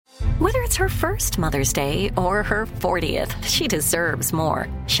Whether it's her first Mother's Day or her 40th, she deserves more.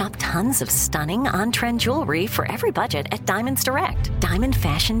 Shop tons of stunning on-trend jewelry for every budget at Diamonds Direct. Diamond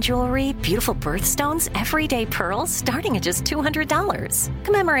fashion jewelry, beautiful birthstones, everyday pearls starting at just $200.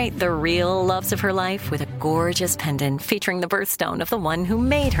 Commemorate the real loves of her life with a gorgeous pendant featuring the birthstone of the one who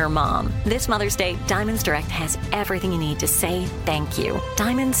made her mom. This Mother's Day, Diamonds Direct has everything you need to say thank you.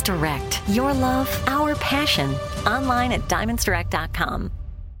 Diamonds Direct. Your love, our passion. Online at diamondsdirect.com.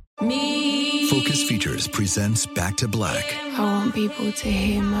 Focus Features presents Back to Black. I want people to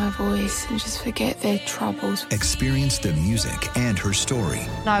hear my voice and just forget their troubles. Experience the music and her story.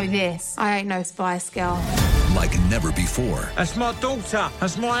 Know this, I ain't no Spice Girl. Like never before. That's my daughter.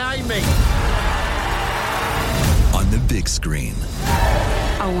 That's my Amy. On the big screen.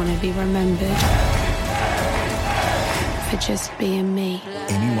 I want to be remembered for just being me.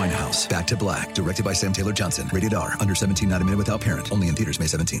 Amy Winehouse, Back to Black, directed by Sam Taylor Johnson. Rated R, under 17, not a minute without parent. Only in theaters May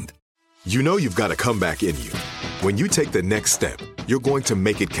 17th. You know you've got a comeback in you. When you take the next step, you're going to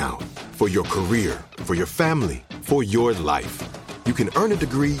make it count. For your career, for your family, for your life. You can earn a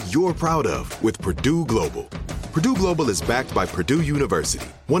degree you're proud of with Purdue Global. Purdue Global is backed by Purdue University,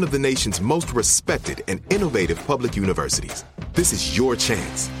 one of the nation's most respected and innovative public universities. This is your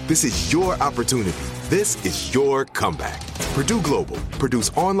chance. This is your opportunity. This is your comeback. Purdue Global, Purdue's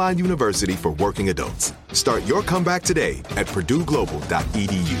online university for working adults. Start your comeback today at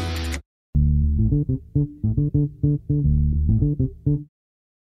purdueglobal.edu.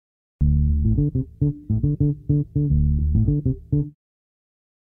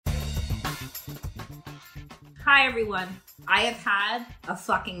 Hi, everyone. I have had a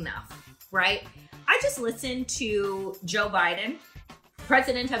fucking enough, right? I just listened to Joe Biden,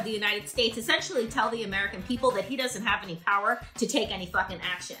 President of the United States, essentially tell the American people that he doesn't have any power to take any fucking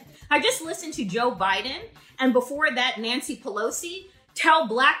action. I just listened to Joe Biden, and before that, Nancy Pelosi tell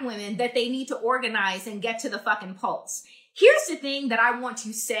black women that they need to organize and get to the fucking polls. Here's the thing that I want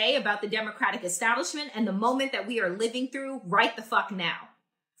to say about the Democratic establishment and the moment that we are living through right the fuck now.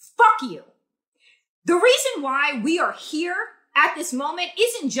 Fuck you. The reason why we are here at this moment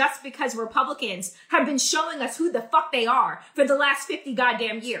isn't just because Republicans have been showing us who the fuck they are for the last 50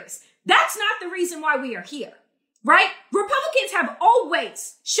 goddamn years. That's not the reason why we are here, right? Republicans have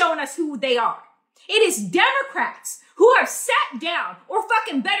always shown us who they are. It is Democrats who have sat down, or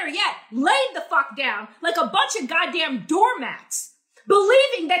fucking better yet, laid the fuck down like a bunch of goddamn doormats,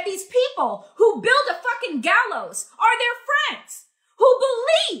 believing that these people who build a fucking gallows are their friends, who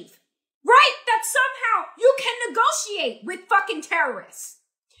believe, right, that somehow you can negotiate with fucking terrorists.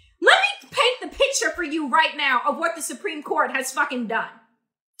 Let me paint the picture for you right now of what the Supreme Court has fucking done.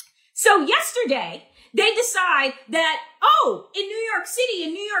 So yesterday, they decide that, in New York City,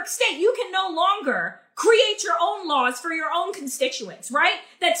 in New York State, you can no longer create your own laws for your own constituents, right?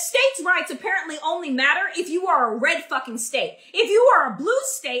 That states' rights apparently only matter if you are a red fucking state. If you are a blue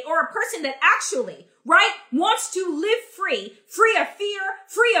state or a person that actually, right, wants to live free of fear,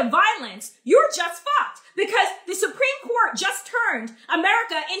 free of violence, you're just fucked. Because the Supreme Court just turned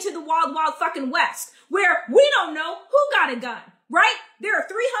America into the wild, wild fucking West, where we don't know who got a gun, right? There are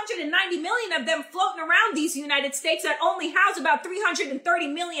 390 million of them floating around these United States that only house about 330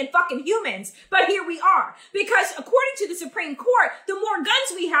 million fucking humans. But here we are. Because according to the Supreme Court, the more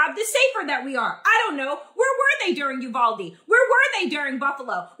guns we have, the safer that we are. I don't know. Where were they during Uvalde? Where were they during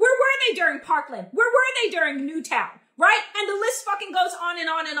Buffalo? Where were they during Parkland? Where were they during Newtown? Right? And the list fucking goes on and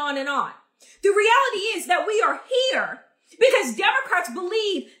on and on and on. The reality is that we are here because Democrats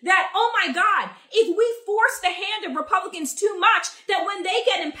believe that, oh my God, if we force the hand of Republicans too much, that when they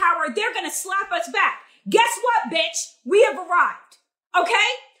get in power, they're going to slap us back. Guess what, bitch? We have arrived. Okay?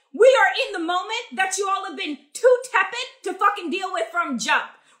 We are in the moment that you all have been too tepid to fucking deal with from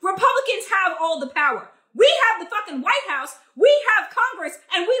jump. Republicans have all the power. We have the fucking White House, we have Congress,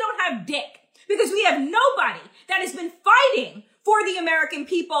 and we don't have dick. Because we have nobody that has been fighting for the American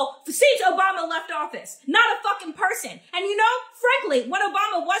people since Obama left office. Not a fucking person. And you know, frankly, when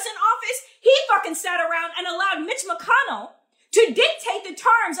Obama was in office, he fucking sat around and allowed Mitch McConnell to dictate the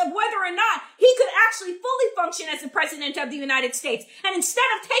terms of whether or not he could actually fully function as the president of the United States. And instead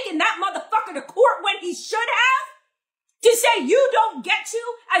of taking that motherfucker to court when he should have, to say you don't get to,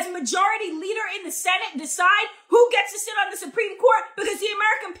 as majority leader in the Senate, decide who gets to sit on the Supreme Court because the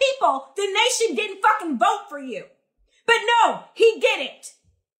American people, the nation, didn't fucking vote for you. But no, he didn't.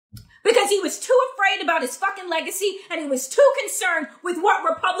 Because he was too afraid about his fucking legacy and he was too concerned with what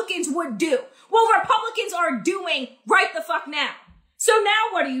Republicans would do. Well, Republicans are doing right the fuck now. So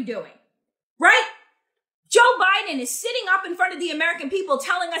now what are you doing? Right? Joe Biden is sitting up in front of the American people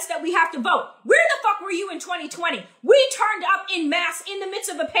telling us that we have to vote. Where the fuck were you in 2020? We turned up in mass in the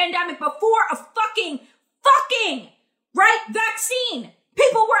midst of a pandemic before a fucking, right, vaccine.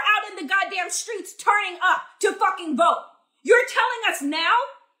 People were out in the goddamn streets turning up to fucking vote. You're telling us now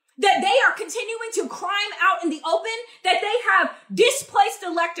that they are continuing to crime out in the open, that they have displaced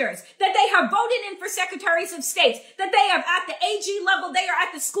electors, that they have voted in for secretaries of states, that they have at the AG level, they are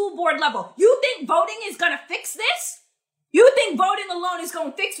at the school board level. You think voting is going to fix this? You think voting alone is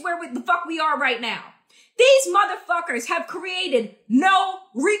going to fix where the fuck we are right now? These motherfuckers have created no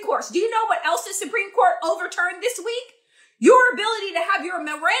recourse. Do you know what else the Supreme Court overturned this week? Your ability to have your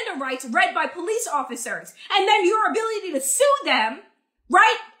Miranda rights read by police officers, and then your ability to sue them,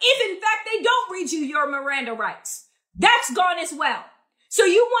 right? If in fact they don't read you your Miranda rights. That's gone as well. So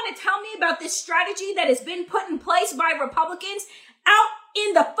you want to tell me about this strategy that has been put in place by Republicans out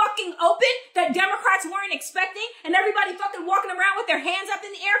in the fucking open that Democrats weren't expecting, and everybody fucking walking around with their hands up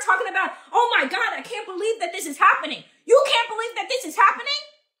in the air talking about, oh my God, I can't believe that this is happening. You can't believe that this is happening?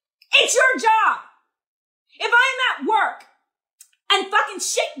 It's your job. If I'm at work and fucking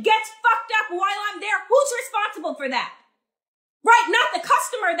shit gets fucked up while I'm there, who's responsible for that? Right? Not the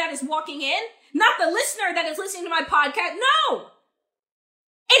customer that is walking in, not the listener that is listening to my podcast. No.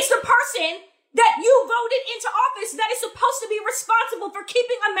 It's the person that you voted into office that is supposed to be responsible for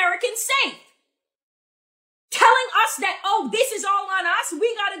keeping Americans safe. Telling us that, oh, this is all on us.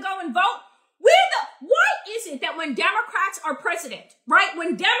 We got to go and vote. Why is it that when Democrats are president, right?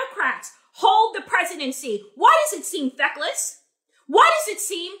 When Democrats hold the presidency, why does it seem feckless? Why does it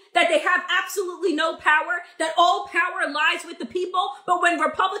seem that they have absolutely no power, that all power lies with the people, but when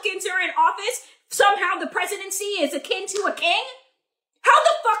Republicans are in office, somehow the presidency is akin to a king? How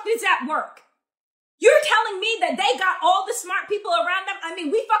the fuck does that work? You're telling me that they got all the smart people around them? I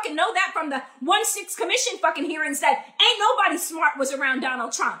mean, we fucking know that from the 1-6 commission fucking hearings that ain't nobody smart was around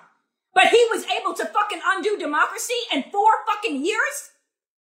Donald Trump. But he was able to fucking undo democracy in 4 fucking years?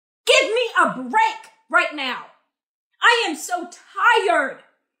 Give me a break right now. I am so tired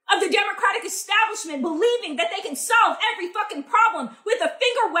of the Democratic establishment believing that they can solve every fucking problem with a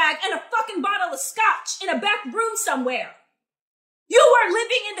finger wag and a fucking bottle of scotch in a back room somewhere. You are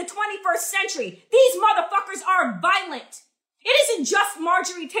living in the 21st century. These motherfuckers are violent. It isn't just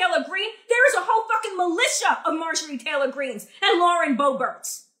Marjorie Taylor Greene. There is a whole fucking militia of Marjorie Taylor Greenes and Lauren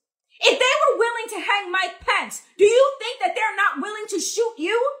Boeberts. If they were willing to hang Mike Pence, do you think that they're not willing to shoot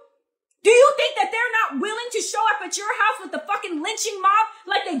you? Do you think that they're not willing to show up at your house with the fucking lynching mob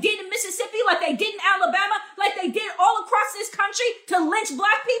like they did in Mississippi, like they did in Alabama, like they did all across this country to lynch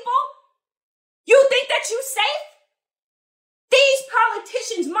black people? You think that you safe? These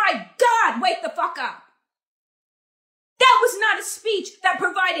politicians, my God, wake the fuck up. That was not a speech that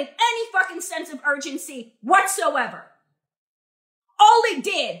provided any fucking sense of urgency whatsoever. All it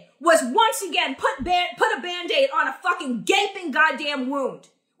did was once again put a Band-Aid on a fucking gaping goddamn wound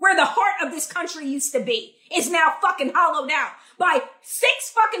where the heart of this country used to be is now fucking hollowed out by 6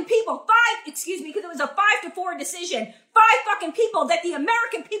 fucking people, 5, because it was a 5-4 decision, 5 fucking people that the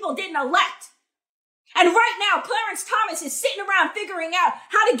American people didn't elect. And right now, Clarence Thomas is sitting around figuring out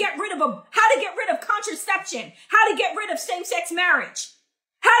how to get rid of contraception, how to get rid of same-sex marriage,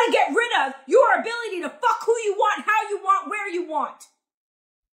 how to get rid of your ability to fuck who you want, how you want, where you want.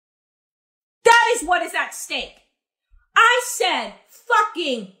 That is what is at stake. I said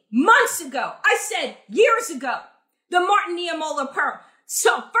fucking months ago, I said years ago, the Martin Niemöller Pearl.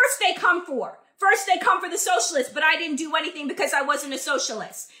 So first they come for the socialists, but I didn't do anything because I wasn't a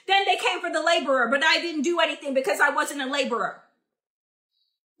socialist. Then they came for the laborer, but I didn't do anything because I wasn't a laborer.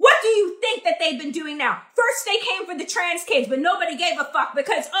 What do you think that they've been doing now? First they came for the trans kids, but nobody gave a fuck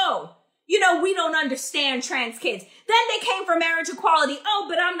because, we don't understand trans kids. Then they came for marriage equality. Oh,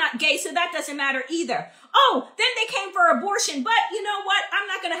 but I'm not gay, so that doesn't matter either. Oh, then they came for abortion, but you know what? I'm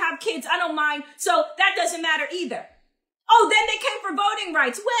not going to have kids. I don't mind, so that doesn't matter either. Oh, then they came for voting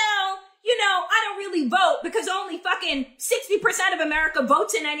rights. Well, I don't really vote because only fucking 60% of America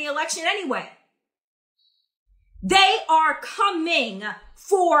votes in any election anyway. They are coming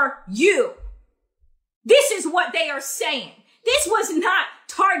for you. This is what they are saying. This was not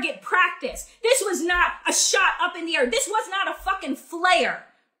target practice. This was not a shot up in the air. This was not a fucking flare,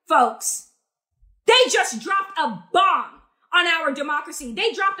 folks. They just dropped a bomb on our democracy.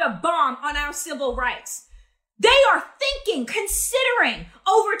 They dropped a bomb on our civil rights. They are considering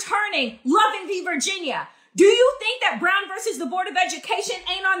overturning Loving v. Virginia, Do you think that Brown versus the Board of Education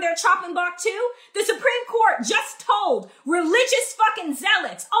ain't on their chopping block too? The Supreme Court just told religious fucking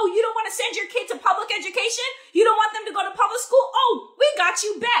zealots, oh, you don't want to send your kid to public education? You don't want them to go to public school? Oh, we got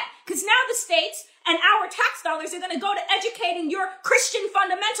you bet. Because now the states and our tax dollars are going to go to educating your Christian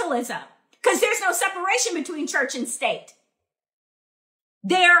fundamentalism. Because there's no separation between church and state.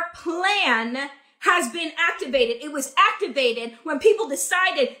 Their plan has been activated. It was activated when people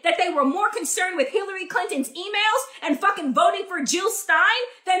decided that they were more concerned with Hillary Clinton's emails and fucking voting for Jill Stein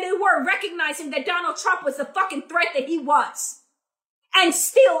than they were recognizing that Donald Trump was the fucking threat that he was. And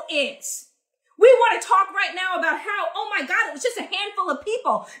still is. We want to talk right now about how, oh my God, it was just a handful of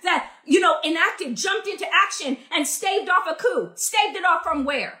people that, jumped into action and staved off a coup. Staved it off from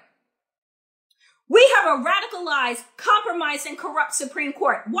where? We have a radicalized, compromised, and corrupt Supreme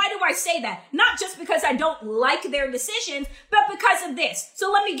Court. Why do I say that? Not just because I don't like their decisions, but because of this. So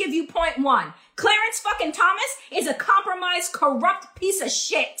let me give you point one. Clarence fucking Thomas is a compromised, corrupt piece of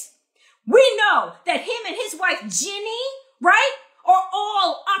shit. We know that him and his wife, Ginny, right, are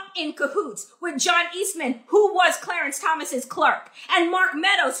all up in cahoots with John Eastman, who was Clarence Thomas's clerk, and Mark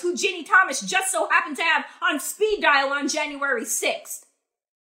Meadows, who Ginny Thomas just so happened to have on speed dial on January 6th.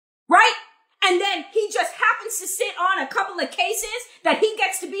 Right? And then he just happens to sit on a couple of cases that he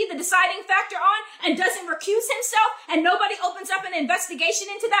gets to be the deciding factor on and doesn't recuse himself, and nobody opens up an investigation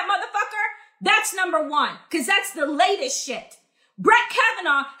into that motherfucker. That's number one, because that's the latest shit. Brett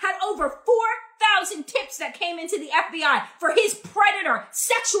Kavanaugh had over 4,000 tips that came into the FBI for his predator,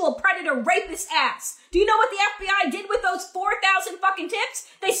 sexual predator, rapist ass. Do you know what the FBI did with those 4,000 fucking tips?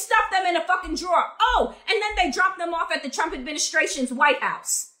 They stuffed them in a fucking drawer. Oh, and then they dropped them off at the Trump administration's White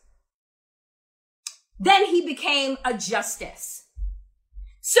House. Then he became a justice.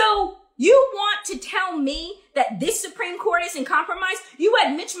 So you want to tell me that this Supreme Court isn't compromised? You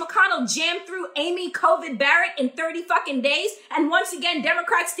had Mitch McConnell jam through Amy COVID Barrett in 30 fucking days, and once again,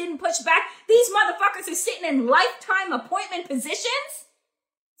 Democrats didn't push back. These motherfuckers are sitting in lifetime appointment positions?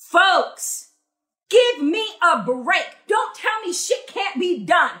 Folks, give me a break. Don't tell me shit can't be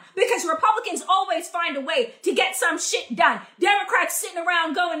done, because Republicans always find a way to get some shit done. Democrats sitting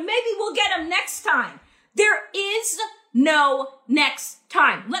around going, maybe we'll get them next time. There is no next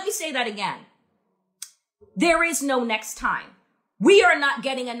time. Let me say that again. There is no next time. We are not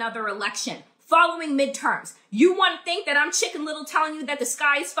getting another election following midterms. You want to think that I'm Chicken Little telling you that the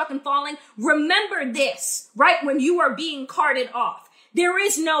sky is fucking falling? Remember this, right? When you are being carted off. There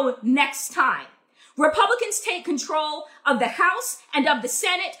is no next time. Republicans take control of the House and of the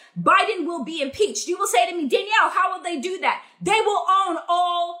Senate. Biden will be impeached. You will say to me, Danielle, how will they do that? They will own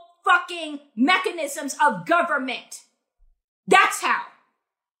all fucking mechanisms of government. That's how.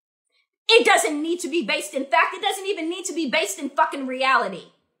 It doesn't need to be based in fact. It doesn't even need to be based in fucking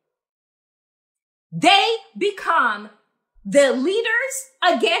reality. They become the leaders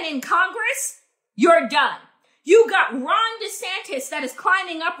again in Congress. You're done. You got Ron DeSantis that is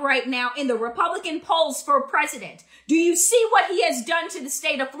climbing up right now in the Republican polls for president. Do you see what he has done to the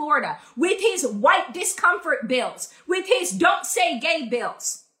state of Florida with his white discomfort bills, with his don't say gay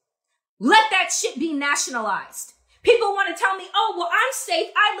bills? Let that shit be nationalized. People want to tell me, oh, well, I'm safe.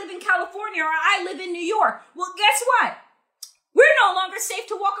 I live in California or I live in New York. Well, guess what? We're no longer safe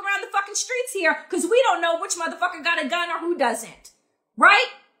to walk around the fucking streets here because we don't know which motherfucker got a gun or who doesn't. Right?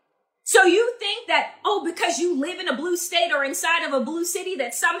 So you think that, oh, because you live in a blue state or inside of a blue city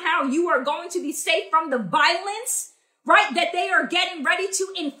that somehow you are going to be safe from the violence, right, that they are getting ready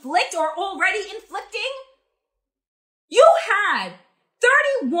to inflict or already inflicting? You had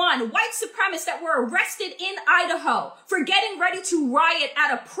 31 white supremacists that were arrested in Idaho for getting ready to riot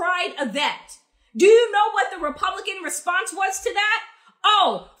at a pride event. Do you know what the Republican response was to that?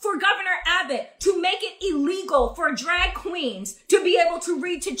 Oh, for Governor Abbott to make it illegal for drag queens to be able to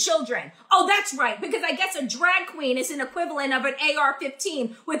read to children. Oh, that's right, because I guess a drag queen is an equivalent of an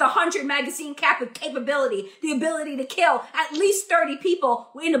AR-15 with 100 magazine capability, the ability to kill at least 30 people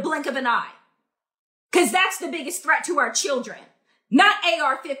in the blink of an eye. Because that's the biggest threat to our children. Not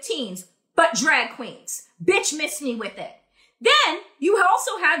AR-15s, but drag queens. Bitch, miss me with it. Then you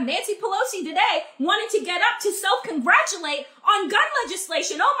also have Nancy Pelosi today wanting to get up to self-congratulate on gun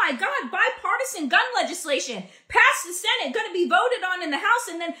legislation. Oh my God, bipartisan gun legislation passed the Senate, going to be voted on in the House,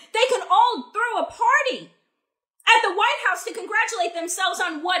 and then they can all throw a party at the White House to congratulate themselves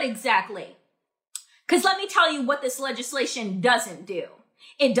on what exactly? Because let me tell you what this legislation doesn't do.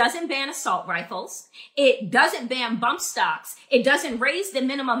 It doesn't ban assault rifles. It doesn't ban bump stocks. It doesn't raise the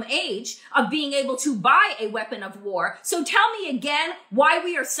minimum age of being able to buy a weapon of war. So tell me again why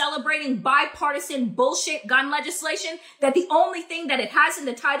we are celebrating bipartisan bullshit gun legislation, that the only thing that it has in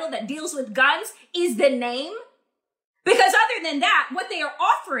the title that deals with guns is the name. Because other than that, what they are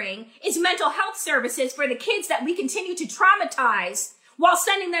offering is mental health services for the kids that we continue to traumatize while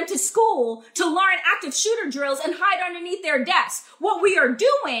sending them to school to learn active shooter drills and hide underneath their desks. What we are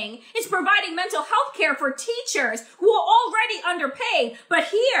doing is providing mental health care for teachers who are already underpaid.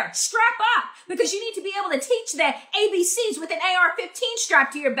 But here, strap up, because you need to be able to teach the ABCs with an AR-15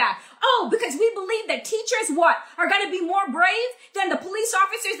 strapped to your back. Oh, because we believe that teachers, are going to be more brave than the police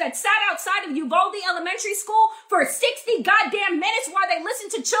officers that sat outside of Uvalde Elementary School for 60 goddamn minutes while they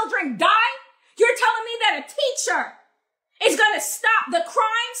listened to children die? You're telling me that a teacher is going to stop the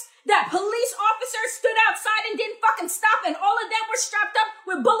crimes that police officers stood outside and didn't fucking stop, and all of them were strapped up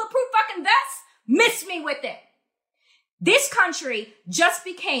with bulletproof fucking vests? Miss me with it. This country just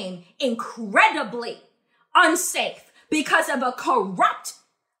became incredibly unsafe because of a corrupt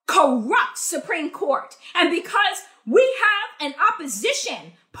Supreme Court. And because we have an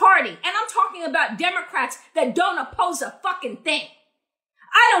opposition party, and I'm talking about Democrats that don't oppose a fucking thing.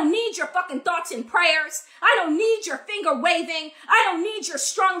 I don't need your fucking thoughts and prayers. I don't need your finger waving. I don't need your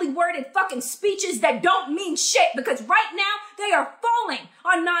strongly worded fucking speeches that don't mean shit, because right now they are falling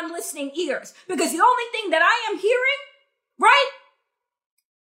on non-listening ears. Because the only thing that I am hearing, right,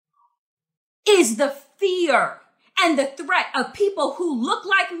 is the fear and the threat of people who look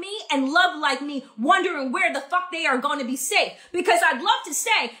like me and love like me, wondering where the fuck they are going to be safe. Because I'd love to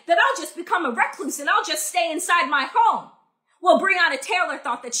say that I'll just become a recluse and I'll just stay inside my home. Well, Breonna Taylor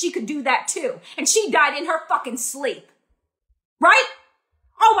thought that she could do that too, and she died in her fucking sleep. Right?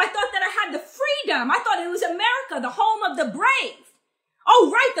 Oh, I thought that I had the freedom. I thought it was America, the home of the brave.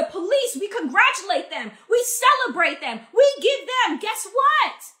 Oh, right, the police, we congratulate them. We celebrate them. We give them, guess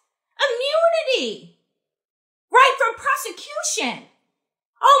what? Immunity. Right, from prosecution.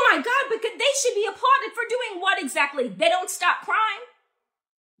 Oh my God, because they should be applauded for doing what exactly? They don't stop crime.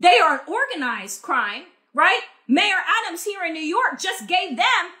 They are an organized crime, right? Mayor Adams here in New York just gave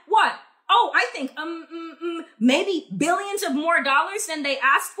them what? Oh, I think maybe billions of more dollars than they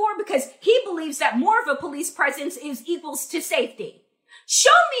asked for, because he believes that more of a police presence is equals to safety. Show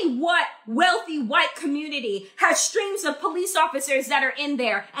me what wealthy white community has streams of police officers that are in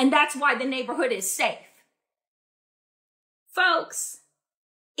there, and that's why the neighborhood is safe. Folks,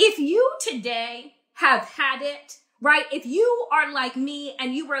 if you today have had it, right? If you are like me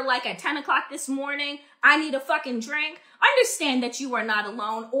and you were like at 10 o'clock this morning, I need a fucking drink, understand that you are not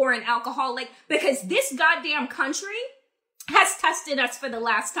alone or an alcoholic, because this goddamn country has tested us for the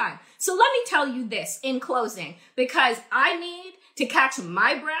last time. So let me tell you this in closing, because I need to catch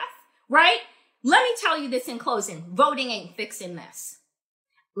my breath, right? Let me tell you this in closing. Voting ain't fixing this.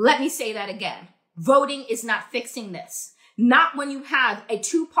 Let me say that again. Voting is not fixing this. Not when you have a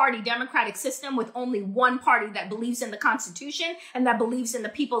two-party democratic system with only one party that believes in the Constitution and that believes in the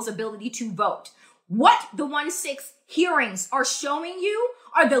people's ability to vote. What the 1-6 hearings are showing you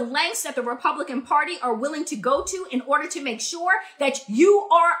are the lengths that the Republican Party are willing to go to in order to make sure that you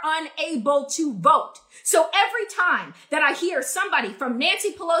are unable to vote. So every time that I hear somebody from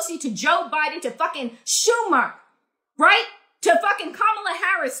Nancy Pelosi to Joe Biden to fucking Schumer, right, to fucking Kamala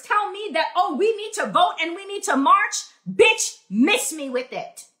Harris tell me that, oh, we need to vote and we need to march, bitch, miss me with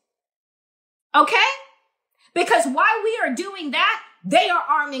it. Okay? Because while we are doing that, they are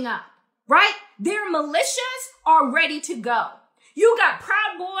arming up, right? Their militias are ready to go. You got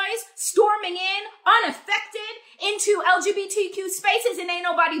Proud Boys storming in, unaffected, into LGBTQ spaces, and ain't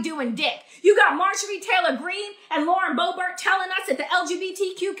nobody doing dick. You got Marjorie Taylor Greene and Lauren Boebert telling us that the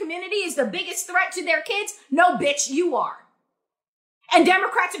LGBTQ community is the biggest threat to their kids. No, bitch, you are. And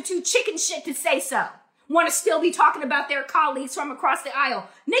Democrats are too chicken shit to say so. Want to still be talking about their colleagues from across the aisle.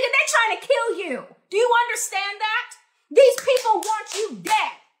 Nigga, they trying to kill you. Do you understand that? These people want you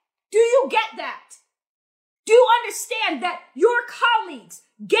dead. Do you get that? Do you understand that your colleagues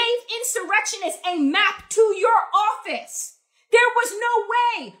gave insurrectionists a map to your office? There was no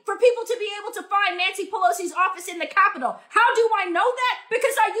way for people to be able to find Nancy Pelosi's office in the Capitol. How do I know that?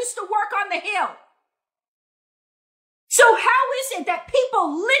 Because I used to work on the Hill. So how is it that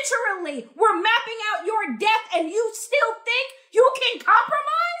people literally were mapping out your death and you still think you can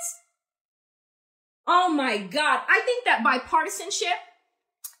compromise? Oh my God. I think that bipartisanship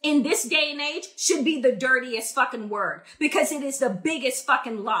in this day and age should be the dirtiest fucking word, because it is the biggest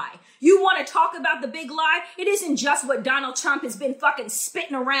fucking lie. You want to talk about the big lie? It isn't just what Donald Trump has been fucking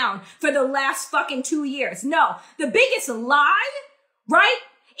spitting around for the last fucking 2 years. No, the biggest lie, right,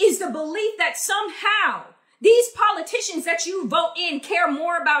 is the belief that somehow these politicians that you vote in care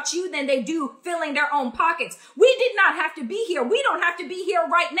more about you than they do filling their own pockets. We did not have to be here. We don't have to be here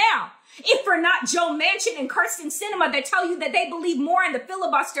right now. If for not Joe Manchin and Kyrsten Sinema that tell you that they believe more in the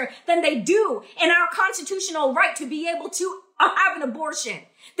filibuster than they do in our constitutional right to be able to have an abortion,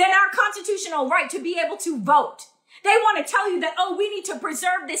 than our constitutional right to be able to vote. They want to tell you that, oh, we need to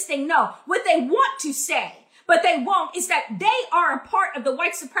preserve this thing. No, what they want to say, but they won't, is that they are a part of the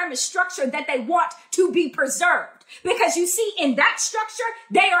white supremacist structure that they want to be preserved. Because you see, in that structure,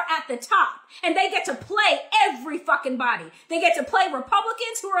 they are at the top and they get to play every fucking body. They get to play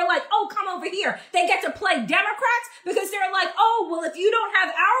Republicans who are like, oh, come over here. They get to play Democrats because they're like, oh, well, if you don't have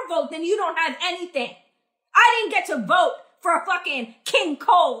our vote, then you don't have anything. I didn't get to vote for a fucking King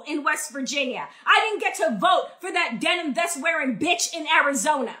Cole in West Virginia. I didn't get to vote for that denim vest wearing bitch in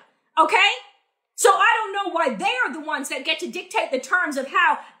Arizona. Okay? So I don't know why they are the ones that get to dictate the terms of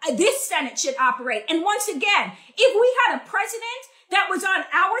how this Senate should operate. And once again, if we had a president that was on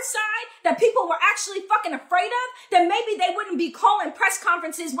our side, that people were actually fucking afraid of, then maybe they wouldn't be calling press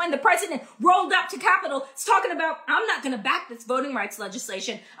conferences when the president rolled up to Capitol talking about, I'm not going to back this voting rights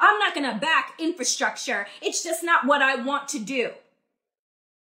legislation. I'm not going to back infrastructure. It's just not what I want to do.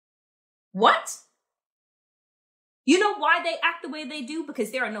 What? You know why they act the way they do?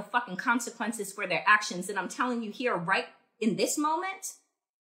 Because there are no fucking consequences for their actions. And I'm telling you here, right in this moment,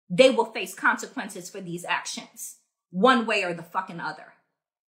 they will face consequences for these actions, one way or the fucking other.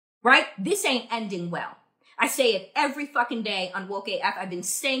 Right? This ain't ending well. I say it every fucking day on Woke AF. I've been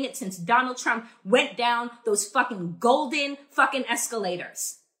saying it since Donald Trump went down those fucking golden fucking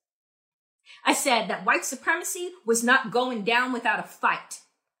escalators. I said that white supremacy was not going down without a fight.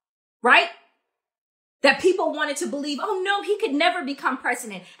 Right? That people wanted to believe, oh no, he could never become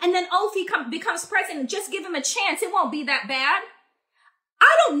president. And then, oh, if he becomes president, just give him a chance. It won't be that bad.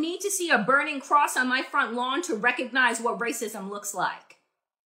 I don't need to see a burning cross on my front lawn to recognize what racism looks like.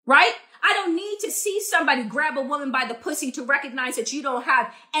 Right? I don't need to see somebody grab a woman by the pussy to recognize that you don't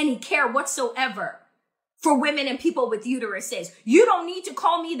have any care whatsoever for women and people with uteruses. You don't need to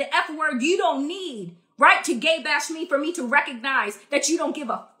call me the F word. You don't need, right, to gay bash me for me to recognize that you don't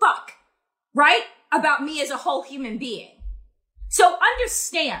give a fuck. Right? About me as a whole human being. So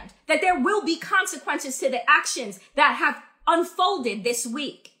understand that there will be consequences to the actions that have unfolded this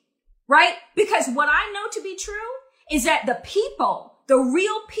week, right? Because what I know to be true is that the people, the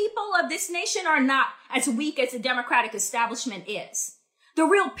real people of this nation are not as weak as the Democratic establishment is. The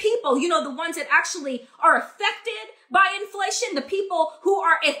real people, you know, the ones that actually are affected by inflation, the people who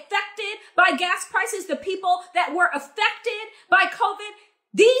are affected by gas prices, the people that were affected by COVID,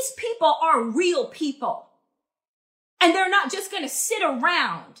 these people are real people. And they're not just going to sit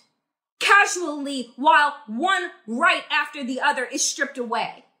around casually while one right after the other is stripped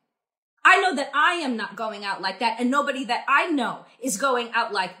away. I know that I am not going out like that, and nobody that I know is going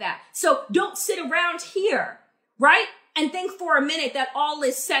out like that. So don't sit around here, right? And think for a minute that all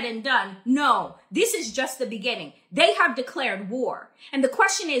is said and done. No, this is just the beginning. They have declared war. And the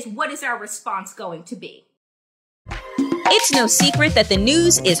question is, what is our response going to be? It's no secret that the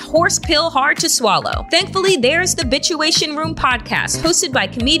news is horse pill hard to swallow. Thankfully, there's the Bituation Room podcast, hosted by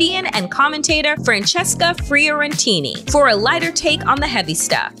comedian and commentator Francesca Fiorentini, for a lighter take on the heavy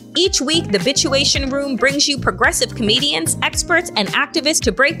stuff. Each week, the Bituation Room brings you progressive comedians, experts, and activists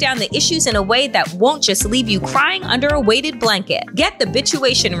to break down the issues in a way that won't just leave you crying under a weighted blanket. Get the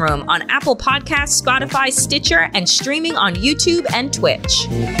Bituation Room on Apple Podcasts, Spotify, Stitcher, and streaming on YouTube and Twitch.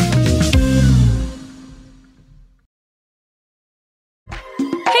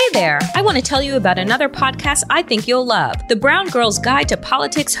 Hey there, I want to tell you about another podcast I think you'll love, The Brown Girl's Guide to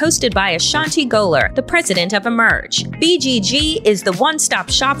Politics, hosted by Ashanti Goler, the president of Emerge. BGG is the one-stop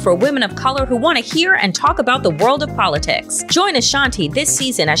shop for women of color who want to hear and talk about the world of politics. Join Ashanti this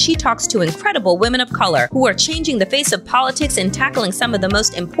season as she talks to incredible women of color who are changing the face of politics and tackling some of the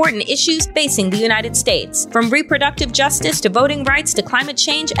most important issues facing the United States, from reproductive justice to voting rights to climate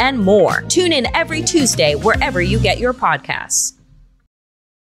change and more. Tune in every Tuesday wherever you get your podcasts.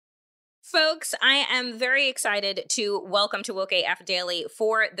 Folks, I am very excited to welcome to Woke AF Daily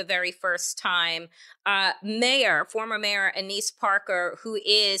for the very first time former Mayor Annise Parker, who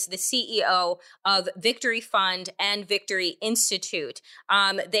is the CEO of Victory Fund and Victory Institute.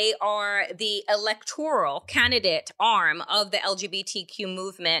 They are the electoral candidate arm of the LGBTQ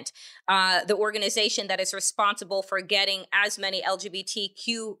movement, the organization that is responsible for getting as many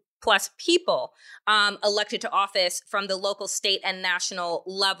LGBTQ plus people elected to office from the local, state, and national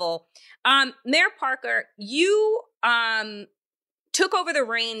level. Mayor Parker, you took over the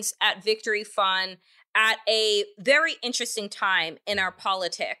reins at Victory Fund at a very interesting time in our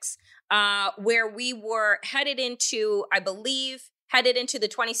politics, where we were headed into the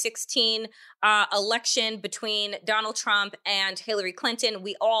 2016 election between Donald Trump and Hillary Clinton.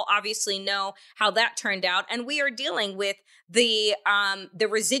 We all obviously know how that turned out, and we are dealing with the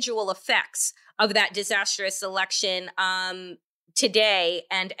residual effects of that disastrous election today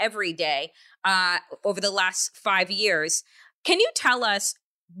and every day over the last 5 years. Can you tell us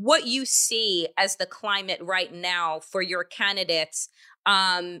what you see as the climate right now for your candidates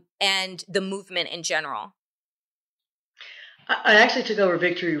and the movement in general? I actually took over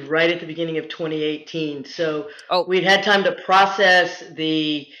Victory right at the beginning of 2018. So we'd had time to process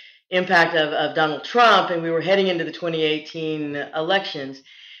the impact of Donald Trump, and we were heading into the 2018 elections.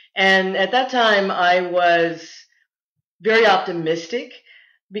 And at that time, I was very optimistic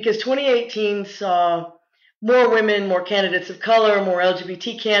because 2018 saw more women, more candidates of color, more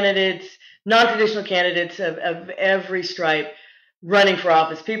LGBT candidates, non-traditional candidates of every stripe running for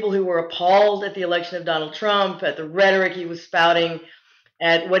office, people who were appalled at the election of Donald Trump, at the rhetoric he was spouting,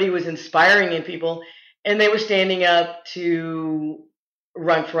 at what he was inspiring in people, and they were standing up to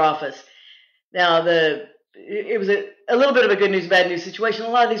run for office. Now, it was a little bit of a good news, bad news situation. A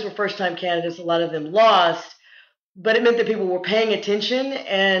lot of these were first-time candidates. A lot of them lost, but it meant that people were paying attention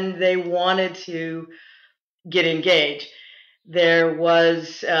and they wanted to get engaged. There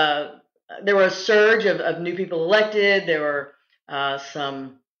was a surge of new people elected. There were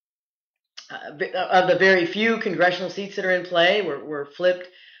some of the very few congressional seats that are in play were flipped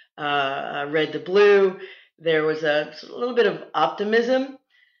red to blue. There was a little bit of optimism.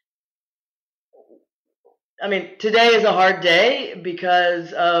 I mean, today is a hard day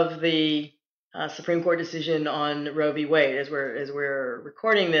because of the Supreme Court decision on Roe v. Wade as we're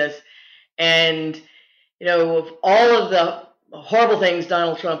recording this. And, of all of the horrible things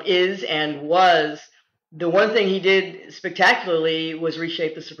Donald Trump is and was, the one thing he did spectacularly was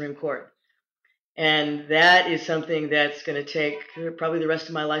reshape the Supreme Court. And that is something that's going to take probably the rest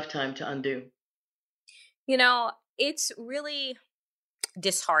of my lifetime to undo. It's really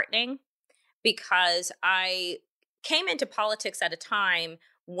disheartening because I came into politics at a time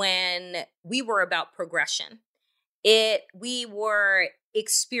when we were about progression. We were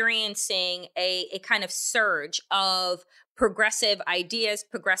experiencing a kind of surge of progressive ideas,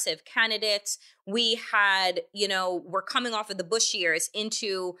 progressive candidates. We had, we're coming off of the Bush years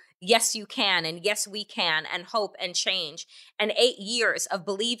into yes, you can, and yes, we can, and hope and change. And 8 years of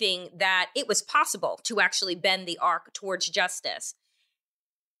believing that it was possible to actually bend the arc towards justice.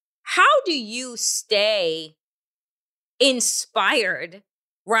 How do you stay inspired,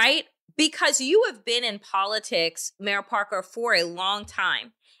 right? Because you have been in politics, Mayor Parker, for a long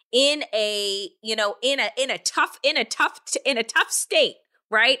time in a tough state,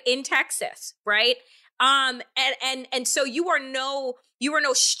 right? In Texas, right? And so you are no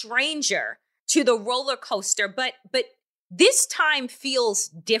stranger to the roller coaster, but this time feels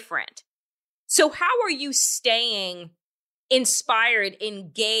different. So how are you staying inspired,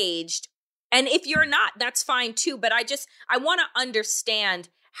 engaged? And if you're not, that's fine too. But I want to understand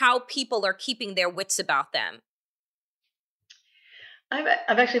how people are keeping their wits about them.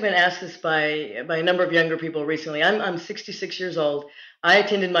 I've actually been asked this by a number of younger people recently. I'm 66 years old. I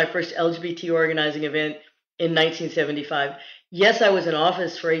attended my first LGBT organizing event in 1975. Yes, I was in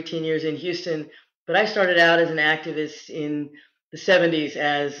office for 18 years in Houston, but I started out as an activist in the 70s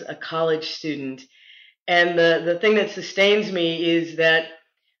as a college student. And the thing that sustains me is that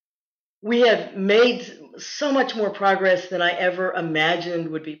we have made so much more progress than I ever imagined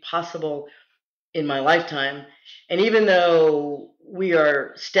would be possible in my lifetime. And even though we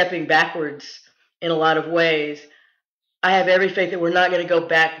are stepping backwards in a lot of ways, I have every faith that we're not going to go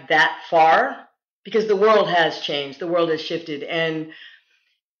back that far because the world has changed. The world has shifted. And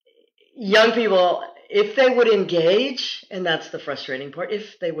young people, if they would engage, and that's the frustrating part,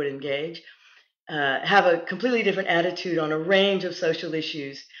 if they would engage, have a completely different attitude on a range of social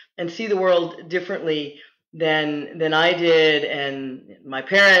issues and see the world differently than I did and my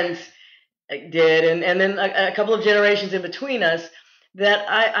parents did, and then a couple of generations in between us, that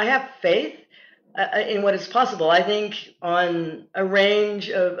I have faith in what is possible. I think on a range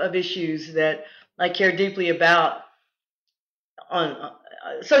of issues that I care deeply about, on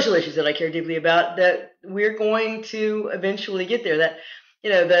social issues that I care deeply about, that we're going to eventually get there. That,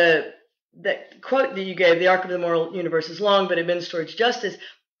 that quote that you gave, the arc of the moral universe is long, but it bends towards justice.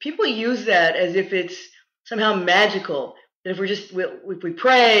 People use that as if it's somehow magical. That if we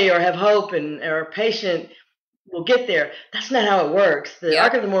pray or have hope and are patient, we'll get there. That's not how it works. The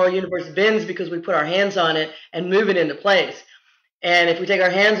arc of the moral universe bends because we put our hands on it and move it into place. And if we take our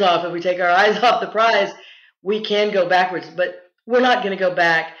hands off, if we take our eyes off the prize, we can go backwards. But we're not going to go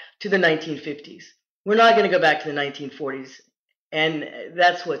back to the 1950s. We're not going to go back to the 1940s. And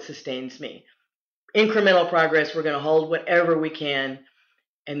that's what sustains me. Incremental progress. We're going to hold whatever we can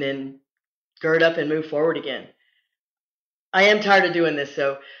and then gird up and move forward again. I am tired of doing this,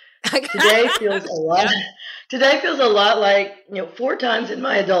 so today feels a lot. Yeah. Today feels a lot like 4 times in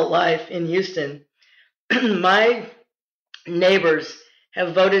my adult life in Houston, my neighbors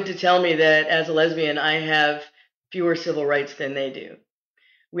have voted to tell me that as a lesbian, I have fewer civil rights than they do.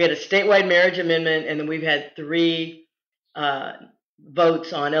 We had a statewide marriage amendment, and then we've had 3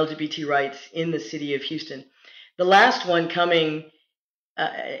 votes on LGBT rights in the city of Houston. The last one coming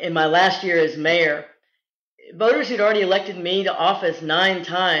in my last year as mayor. Voters who'd already elected me to office 9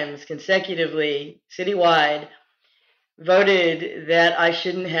 times consecutively citywide voted that I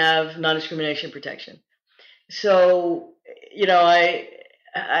shouldn't have non-discrimination protection. So,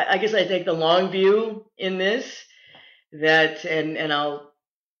 I guess I take the long view in this, that and I'll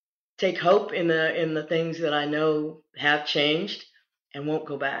take hope in the things that I know have changed and won't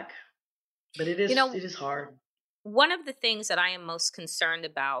go back. But it is hard. One of the things that I am most concerned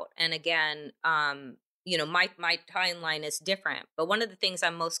about, and again, my timeline is different, but one of the things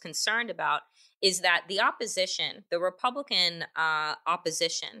I'm most concerned about is that the opposition, the Republican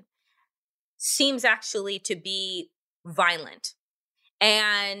opposition, seems actually to be violent.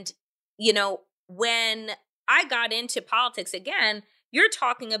 And, when I got into politics again, you're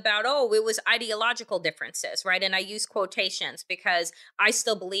talking about, it was ideological differences, right? And I use quotations because I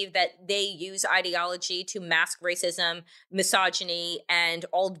still believe that they use ideology to mask racism, misogyny, and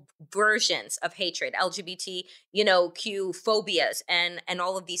all versions of hatred, LGBT, Q phobias, and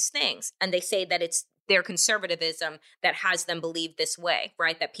all of these things. And they say that it's their conservatism that has them believe this way,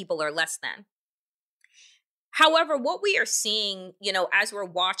 right? That people are less than. However, what we are seeing, as we're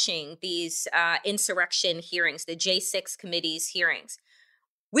watching these insurrection hearings, the J6 committee's hearings,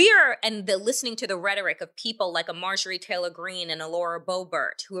 listening to the rhetoric of people like a Marjorie Taylor Greene and a Laura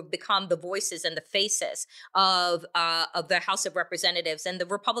Boebert, who have become the voices and the faces of the House of Representatives and the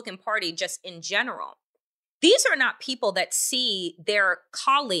Republican Party just in general. These are not people that see their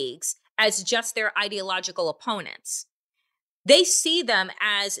colleagues as just their ideological opponents. They see them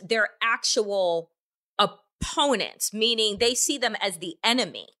as their actual opponents, meaning they see them as the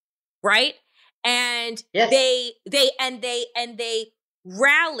enemy, right? And yes. they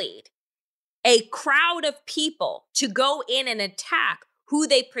rallied a crowd of people to go in and attack who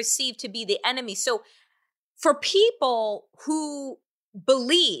they perceive to be the enemy. So for people who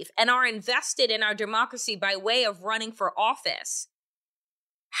believe and are invested in our democracy by way of running for office,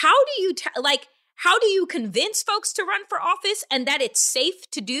 how do you convince folks to run for office and that it's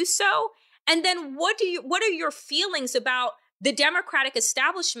safe to do so? And then what are your feelings about the Democratic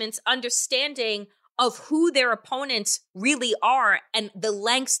establishment's understanding of who their opponents really are and the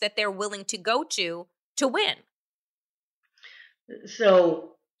lengths that they're willing to go to win?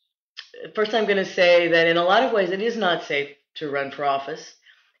 So first I'm going to say that in a lot of ways it is not safe to run for office,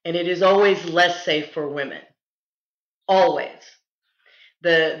 and it is always less safe for women. Always.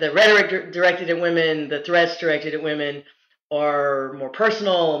 The rhetoric directed at women, the threats directed at women are more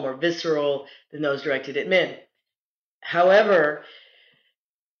personal, more visceral than those directed at men. However,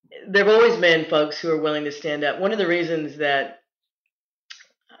 there have always been folks who are willing to stand up. One of the reasons that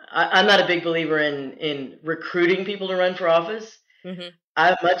I'm not a big believer in recruiting people to run for office. Mm-hmm.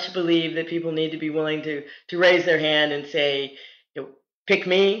 I much believe that people need to be willing to raise their hand and say, pick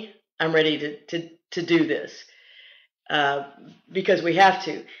me, I'm ready to do this. Because we have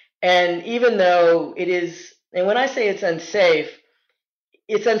to. And even though it is, and when I say it's unsafe,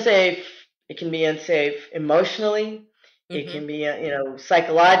 it can be unsafe emotionally, mm-hmm. It can be,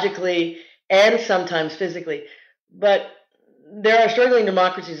 psychologically, and sometimes physically. But there are struggling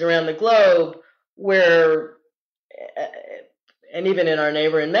democracies around the globe where, and even in our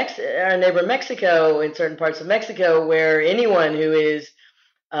neighbor Mexico, in certain parts of Mexico, where anyone who is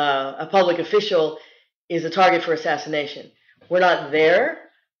a public official is a target for assassination. We're not there,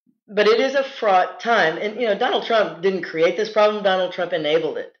 but it is a fraught time. And, Donald Trump didn't create this problem. Donald Trump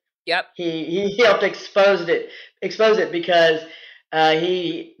enabled it. Yep. He helped expose it because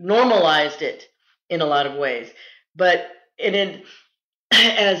he normalized it in a lot of ways. But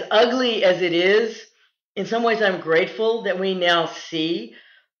as ugly as it is, in some ways I'm grateful that we now see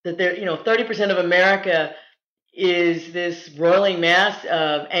that 30% of America is this roiling mass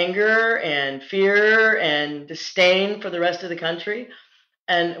of anger and fear and disdain for the rest of the country.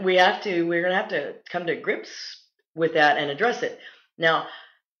 And we're going to have to come to grips with that and address it. Now,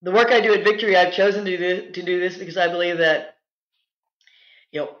 the work I do at Victory, I've chosen to do this because I believe that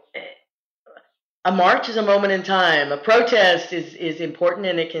you know, a march is a moment in time. A protest is important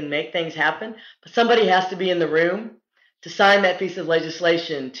and it can make things happen. But somebody has to be in the room to sign that piece of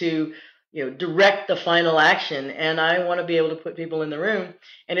legislation, to direct the final action. And I want to be able to put people in the room.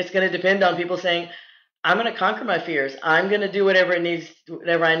 And it's going to depend on people saying, I'm going to conquer my fears. I'm going to do whatever I need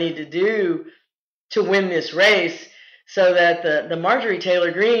to do to win this race, so that the Marjorie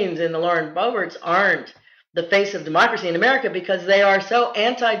Taylor Greenes and the Lauren Boeberts aren't the face of democracy in America, because they are so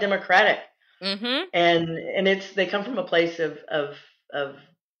anti-democratic. Mm-hmm. And they come from a place of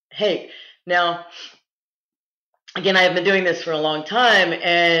hate. Now, again, I have been doing this for a long time,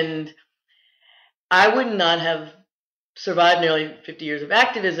 and I would not have survived nearly 50 years of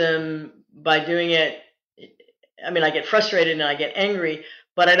activism by doing it. I mean, I get frustrated and I get angry,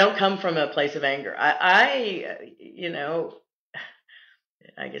 but I don't come from a place of anger. I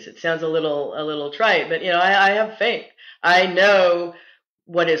guess it sounds a little trite, but I have faith. I know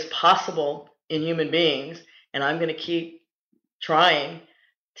what is possible in human beings, and I'm going to keep trying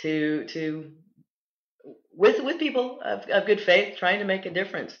to with people of good faith, trying to make a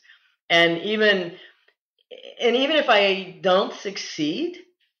difference. And even if I don't succeed,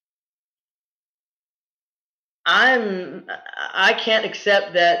 I can't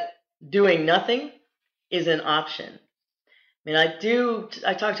accept that doing nothing is an option. I mean, I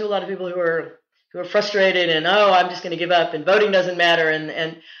talk to a lot of people who are frustrated and, I'm just going to give up and voting doesn't matter,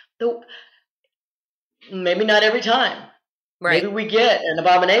 and maybe not every time. Right. Maybe we get an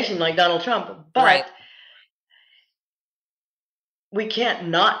abomination like Donald Trump, but we can't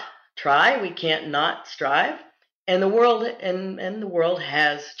not try. We can't not strive. And the world and the world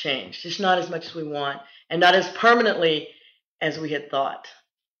has changed, just not as much as we want, and not as permanently as we had thought.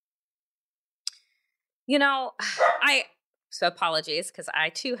 So apologies, because I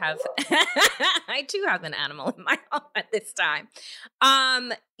too have an animal in my home at this time.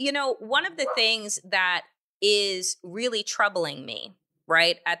 One of the things that is really troubling me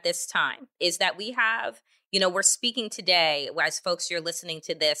right at this time is that we have, we're speaking today, as folks, you're listening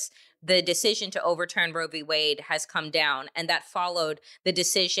to this, the decision to overturn Roe v. Wade has come down, and that followed the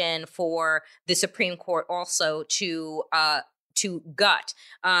decision for the Supreme Court also to gut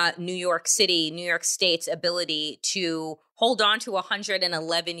New York State's ability to hold on to a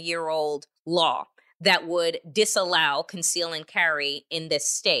 111-year-old law that would disallow conceal and carry in this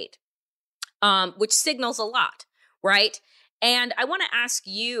state, which signals a lot, right? And I want to ask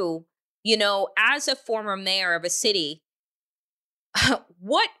you, as a former mayor of a city,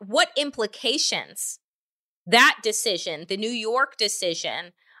 what implications that decision, the New York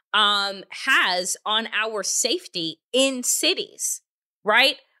decision, has on our safety in cities,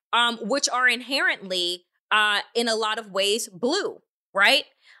 right? Which are inherently, in a lot of ways, blue, right?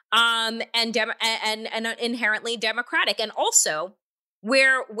 And inherently democratic, and also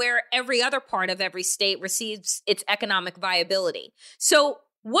where every other part of every state receives its economic viability. So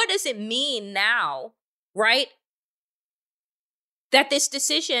what does it mean now, right, that this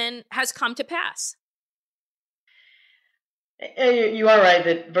decision has come to pass? You are right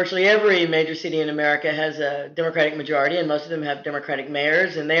that virtually every major city in America has a Democratic majority, and most of them have Democratic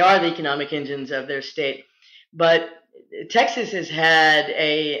mayors, and they are the economic engines of their state. But Texas has had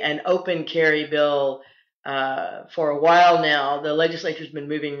an open carry bill for a while now. The legislature's been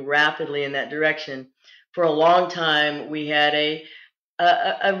moving rapidly in that direction. For a long time, we had a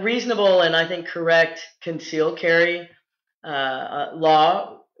reasonable and I think correct concealed carry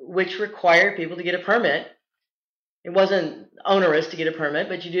law, which required people to get a permit. It wasn't onerous to get a permit,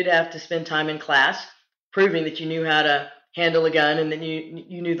 but you did have to spend time in class proving that you knew how to handle a gun and that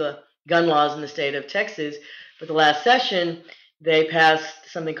you knew the gun laws in the state of Texas. But the last session, they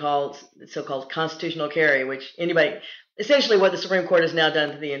passed something called so-called constitutional carry, which essentially what the Supreme Court has now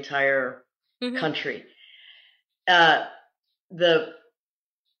done to the entire country. There's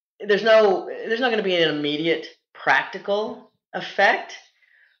not going to be an immediate practical effect,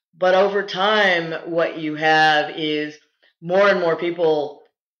 but over time, what you have is more and more people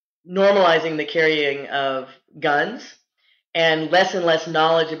normalizing the carrying of guns and less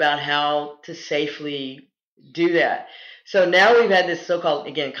knowledge about how to safely do that. So now we've had this so-called,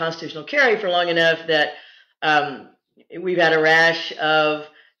 again, constitutional carry for long enough that we've had a rash of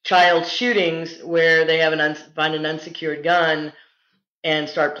child shootings where they have find an unsecured gun and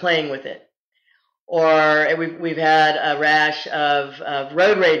start playing with it. Or we've had a rash of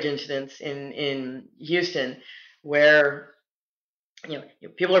road rage incidents in Houston where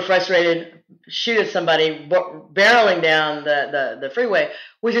people are frustrated, shoot at somebody, barreling down the freeway,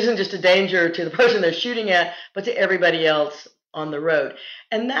 which isn't just a danger to the person they're shooting at, but to everybody else on the road.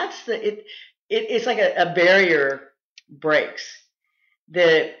 And that's it's like a barrier breaks.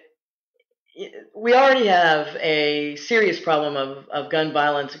 we already have a serious problem of gun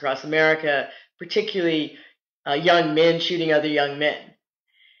violence across America, particularly young men shooting other young men,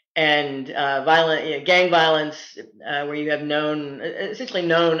 and gang violence, where you have essentially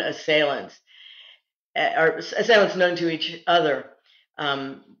known assailants, or assailants known to each other.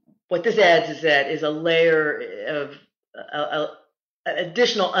 What this adds is a layer of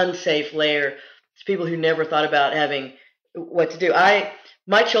additional unsafe layer to people who never thought about having what to do.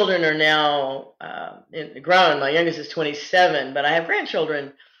 My children are now grown. My youngest is 27, but I have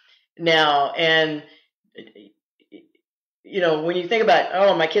grandchildren now. And, when you think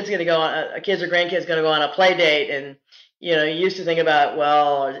about, my kid's going to go on, kids or grandkids going to go on a play date. And, you used to think about,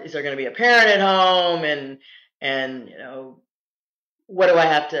 well, is there going to be a parent at home? And what do I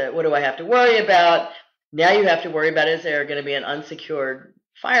have to worry about? Now you have to worry about, is there going to be an unsecured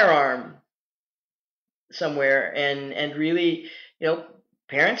firearm somewhere? And really,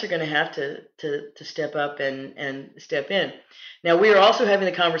 parents are going to have to step up and step in. Now, we are also having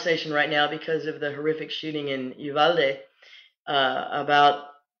the conversation right now because of the horrific shooting in Uvalde about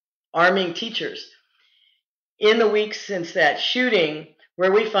arming teachers. In the weeks since that shooting,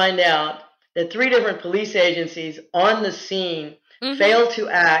 where we find out that 3 different police agencies on the scene failed to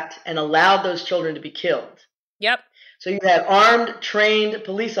act and allowed those children to be killed. Yep. So you had armed, trained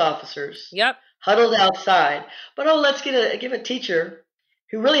police officers. Yep. Huddled outside. But let's give a teacher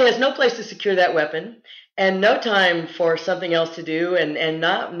who really has no place to secure that weapon and no time for something else to do, and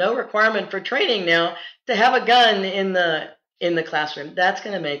no requirement for training now to have a gun in the classroom. That's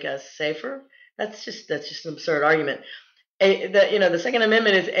going to make us safer. That's just an absurd argument. The Second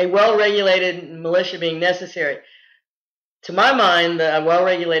Amendment is a well-regulated militia being necessary. To my mind, a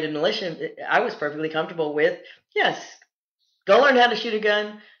well-regulated militia, I was perfectly comfortable with. Yes, go learn how to shoot a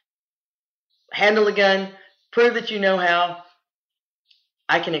gun, handle a gun, prove that you know how.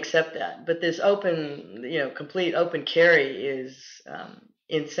 I can accept that. But this complete open carry is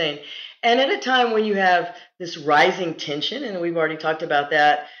insane. And at a time when you have this rising tension, and we've already talked about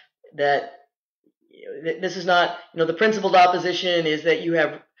that this is not, the principled opposition is that you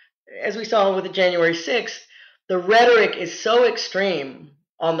have, as we saw with the January 6th, the rhetoric is so extreme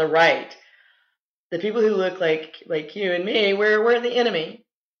on the right. The people who look like you and me, we're the enemy.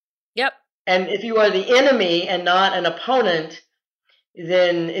 Yep. And if you are the enemy and not an opponent,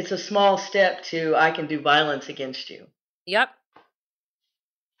 then it's a small step to, I can do violence against you. Yep.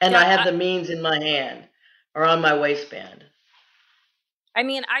 And I have the means in my hand or on my waistband. I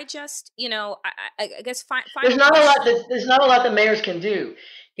mean, I just, I guess there's not a lot that mayors can do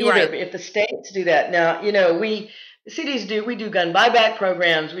either. Right. If the states do that. Now, cities we do gun buyback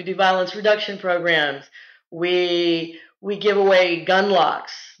programs, we do violence reduction programs, we give away gun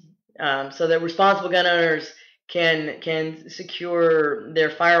locks so that responsible gun owners can secure their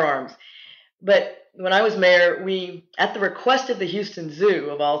firearms. But when I was mayor, we, at the request of the Houston Zoo,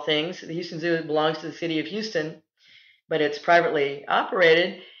 of all things, the Houston Zoo belongs to the city of Houston, but it's privately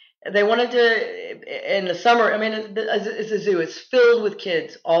operated. They wanted to, in the summer, it's a zoo. It's filled with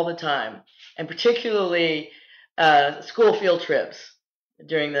kids all the time, and particularly school field trips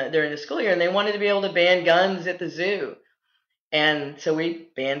during the school year. And they wanted to be able to ban guns at the zoo. And so we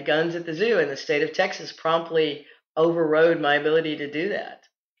banned guns at the zoo, and the state of Texas promptly overrode my ability to do that.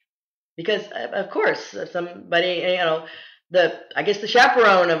 Because, of course, somebody, I guess the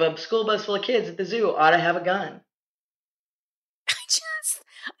chaperone of a school bus full of kids at the zoo ought to have a gun.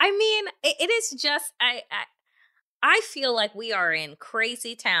 It is just, I feel like we are in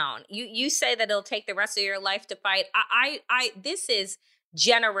crazy town. You say that it'll take the rest of your life to fight. This is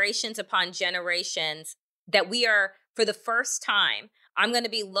generations upon generations that we are, for the first time, I'm going to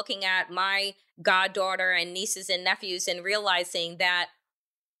be looking at my goddaughter and nieces and nephews and realizing that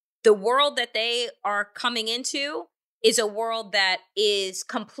the world that they are coming into is a world that is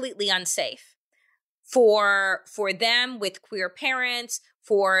completely unsafe for them, with queer parents,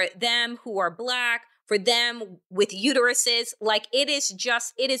 for them who are Black, for them with uteruses. Like, it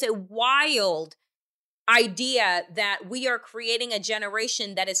is a wild idea that we are creating a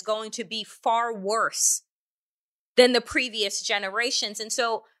generation that is going to be far worse than the previous generations. And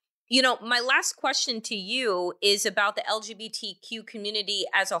so, my last question to you is about the LGBTQ community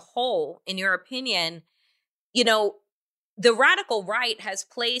as a whole. In your opinion, the radical right has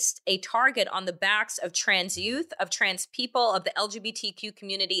placed a target on the backs of trans youth, of trans people, of the LGBTQ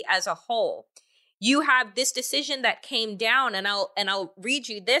community as a whole. You have this decision that came down, and I'll read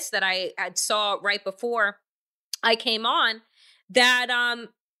you this that I had saw right before I came on, that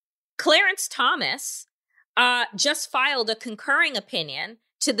Clarence Thomas just filed a concurring opinion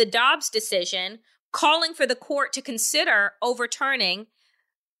to the Dobbs decision, calling for the court to consider overturning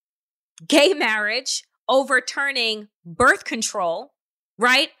gay marriage, overturning birth control,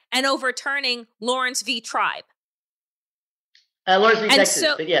 right? And overturning Lawrence v. Tribe. Lawrence v.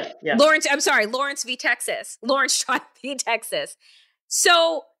 Texas, but yes. Lawrence v. Texas. Lawrence Tribe v. Texas.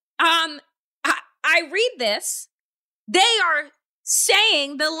 So I read this. They are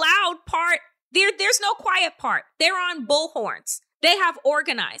saying the loud part, there's no quiet part. They're on bullhorns. They have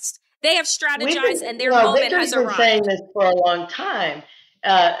organized. They have strategized, and their moment has arrived. We've been saying this for a long time.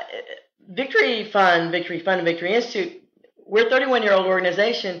 Victory Fund and Victory Institute, we're a 31-year-old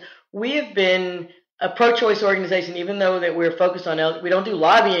organization. We have been a pro-choice organization, even though that we're focused on, we don't do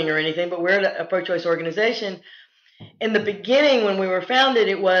lobbying or anything, but we're a pro-choice organization. In the beginning, when we were founded,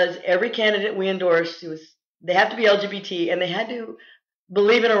 it was every candidate we endorsed, they have to be LGBT, and they had to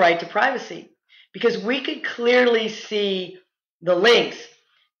believe in a right to privacy, because we could clearly see the links.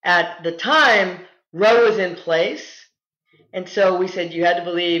 At the time, Roe was in place, and so we said you had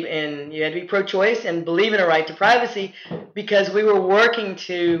to be pro-choice and believe in a right to privacy, because we were working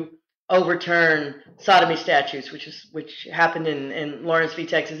to overturn sodomy statutes, which happened in Lawrence v.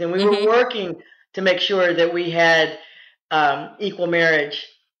 Texas, and we were working to make sure that we had equal marriage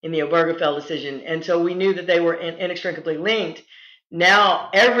in the Obergefell decision, and so we knew that they were inextricably linked. Now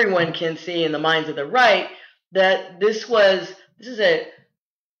everyone can see in the minds of the right that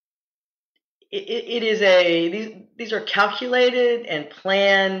these are calculated and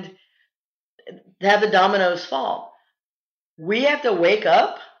planned to have the dominoes fall. We have to wake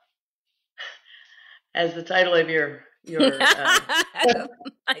up, as the title of your podcast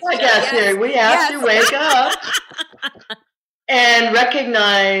here. We have to wake up and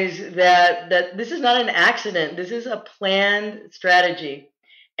recognize that this is not an accident. This is a planned strategy,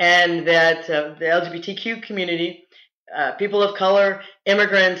 and that the LGBTQ community, people of color,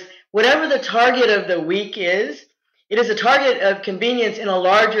 immigrants, whatever the target of the week is, it is a target of convenience in a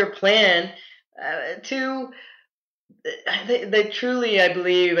larger plan they truly, I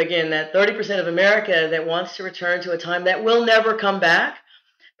believe, again, that 30% of America that wants to return to a time that will never come back,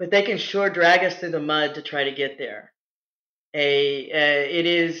 but they can sure drag us through the mud to try to get there. It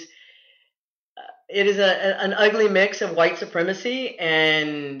is an ugly mix of white supremacy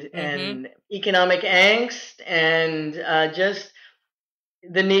and economic angst and just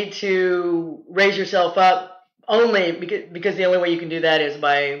the need to raise yourself up only because the only way you can do that is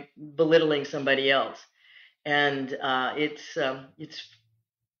by belittling somebody else. And it's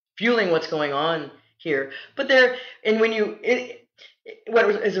fueling what's going on here. But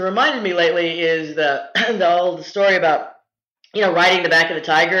what has reminded me lately is the old story about riding the back of the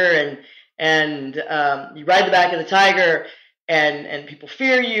tiger, and you ride the back of the tiger, and people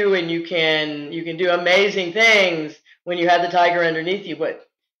fear you, and you can do amazing things when you have the tiger underneath you. But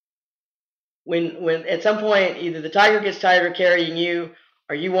when at some point either the tiger gets tired of carrying you,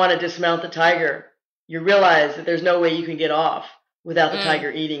 or you want to dismount the tiger, you realize that there's no way you can get off without the tiger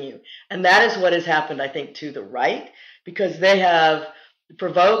eating you. And that is what has happened, I think, to the right, because they have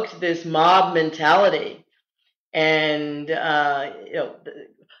provoked this mob mentality. And,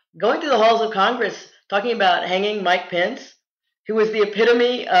 going through the halls of Congress, talking about hanging Mike Pence, who was the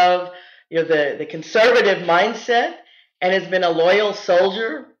epitome of, the conservative mindset and has been a loyal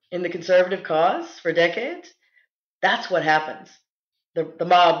soldier in the conservative cause for decades. That's what happens. The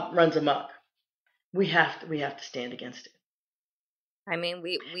mob runs amok. We have to stand against it. I mean,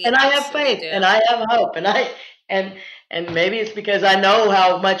 we and I have faith, and I have hope, and maybe it's because I know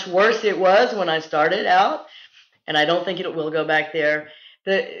how much worse it was when I started out, and I don't think it will go back there.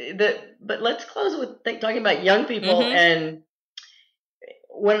 But let's close with talking about young people. And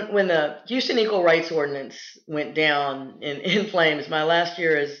when the Houston Equal Rights Ordinance went down in flames, my last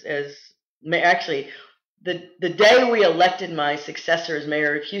year actually the day we elected my successor as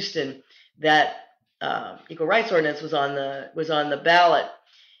mayor of Houston, that Equal Rights Ordinance was on the ballot.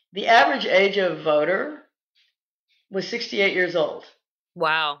 The average age of voter was 68 years old.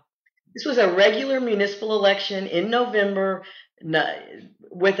 Wow. This was a regular municipal election in November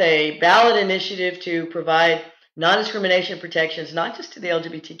with a ballot initiative to provide non-discrimination protections, not just to the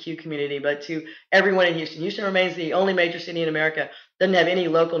LGBTQ community, but to everyone in Houston. Houston remains the only major city in America that doesn't have any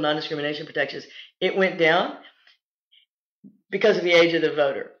local non-discrimination protections. It went down because of the age of the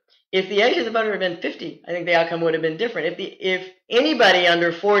voter. If the age of the voter had been 50, I think the outcome would have been different. If anybody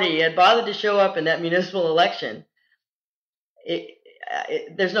under 40 had bothered to show up in that municipal election,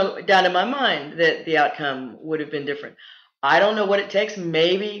 there's no doubt in my mind that the outcome would have been different. I don't know what it takes.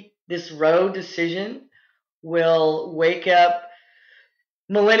 Maybe this Roe decision will wake up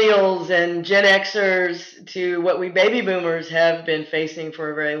millennials and Gen Xers to what we baby boomers have been facing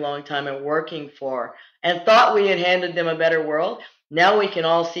for a very long time and working for, and thought we had handed them a better world. Now we can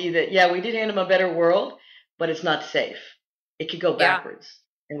all see that, yeah, we did hand them a better world, but it's not safe. It could go backwards,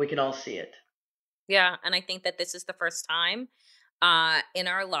 and we can all see it. Yeah, and I think that this is the first time in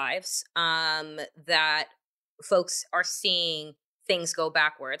our lives that folks are seeing things go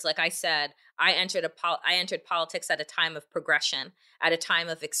backwards. Like I said, I entered politics at a time of progression, at a time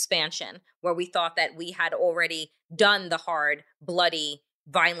of expansion, where we thought that we had already done the hard, bloody,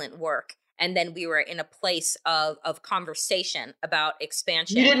 violent work. And then we were in a place of conversation about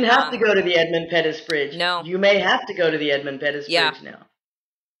expansion. You didn't have to go to the Edmund Pettus Bridge. No. You may have to go to the Edmund Pettus Bridge now.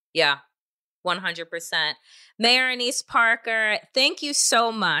 Yeah, 100%. Mayor Annise Parker, thank you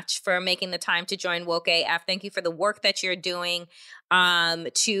so much for making the time to join Woke AF. Thank you for the work that you're doing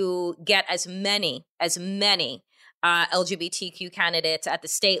to get as many LGBTQ candidates at the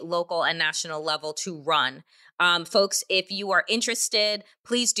state, local, and national level to run. Folks, if you are interested,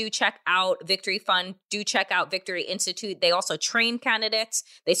 please do check out Victory Fund. Do check out Victory Institute. They also train candidates.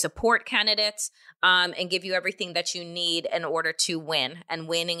 They support candidates and give you everything that you need in order to win. And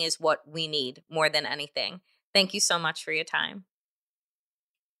winning is what we need more than anything. Thank you so much for your time.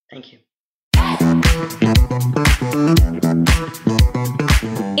 Thank you.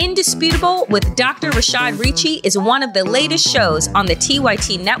 Indisputable with Dr. Rashad Richey is one of the latest shows on the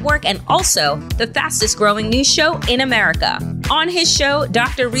TYT network and also the fastest growing news show in America. On his show,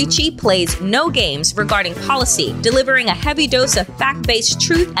 Dr. Richey plays no games regarding policy, delivering a heavy dose of fact-based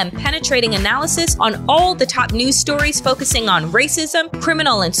truth and penetrating analysis on all the top news stories focusing on racism,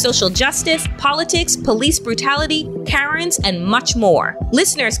 criminal and social justice, politics, police brutality, Karens, and much more.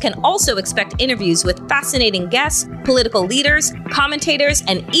 Listeners can also expect interviews with fascinating guests, political leaders, commentators,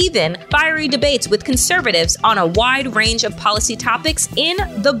 and even fiery debates with conservatives on a wide range of policy topics in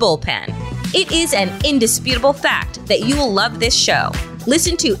the bullpen. It is an indisputable fact that you will love this show.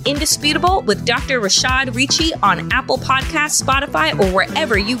 Listen to Indisputable with Dr. Rashad Richey on Apple Podcasts, Spotify, or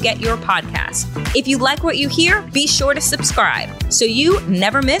wherever you get your podcasts. If you like what you hear, be sure to subscribe so you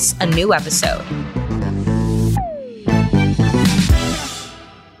never miss a new episode.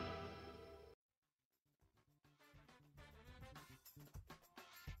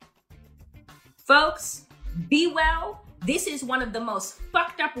 Folks, be well. This is one of the most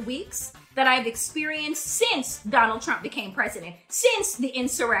fucked up weeks that I've experienced since Donald Trump became president, since the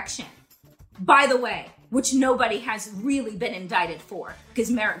insurrection. By the way, which nobody has really been indicted for because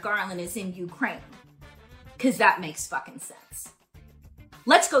Merrick Garland is in Ukraine. Because that makes fucking sense.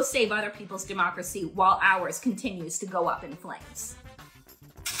 Let's go save other people's democracy while ours continues to go up in flames.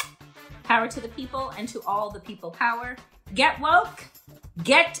 Power to the people and to all the people power. Get woke.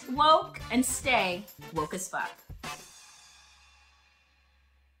 Get woke and stay woke as fuck.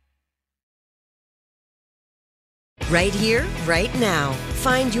 Right here, right now.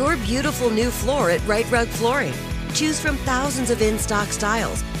 Find your beautiful new floor at Right Rug Flooring. Choose from thousands of in-stock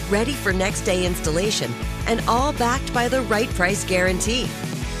styles, ready for next day installation, and all backed by the right price guarantee.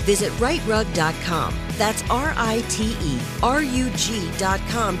 Visit rightrug.com. That's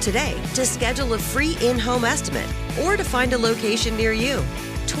RITERUG.com today to schedule a free in-home estimate or to find a location near you.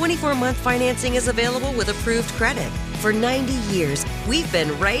 24-month financing is available with approved credit. For 90 years, we've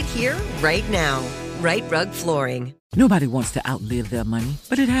been right here, right now. Right Rug Flooring. Nobody wants to outlive their money,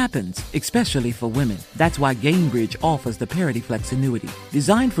 but it happens, especially for women. That's why Gainbridge offers the Parity Flex annuity,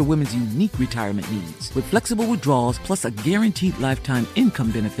 designed for women's unique retirement needs, with flexible withdrawals plus a guaranteed lifetime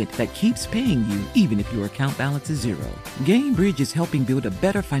income benefit that keeps paying you even if your account balance is zero. Gainbridge is helping build a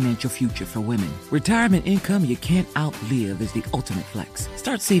better financial future for women. Retirement income you can't outlive is the ultimate flex.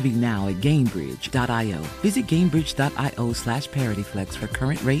 Start saving now at Gainbridge.io. Visit Gainbridge.io/ParityFlex for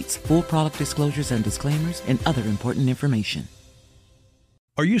current rates, full product disclosures and disclaimers, and other important information.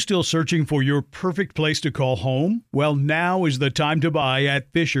 Are you still searching for your perfect place to call home? Well, now is the time to buy at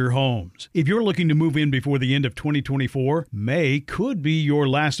Fisher Homes. If you're looking to move in before the end of 2024, May could be your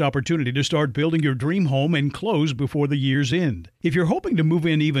last opportunity to start building your dream home and close before the year's end. If you're hoping to move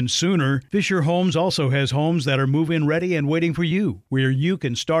in even sooner, Fisher Homes also has homes that are move-in ready and waiting for you, where you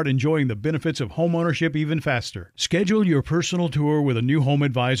can start enjoying the benefits of homeownership even faster. Schedule your personal tour with a new home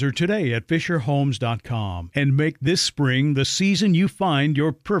advisor today at FisherHomes.com and make this spring the season you find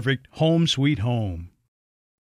your perfect home sweet home.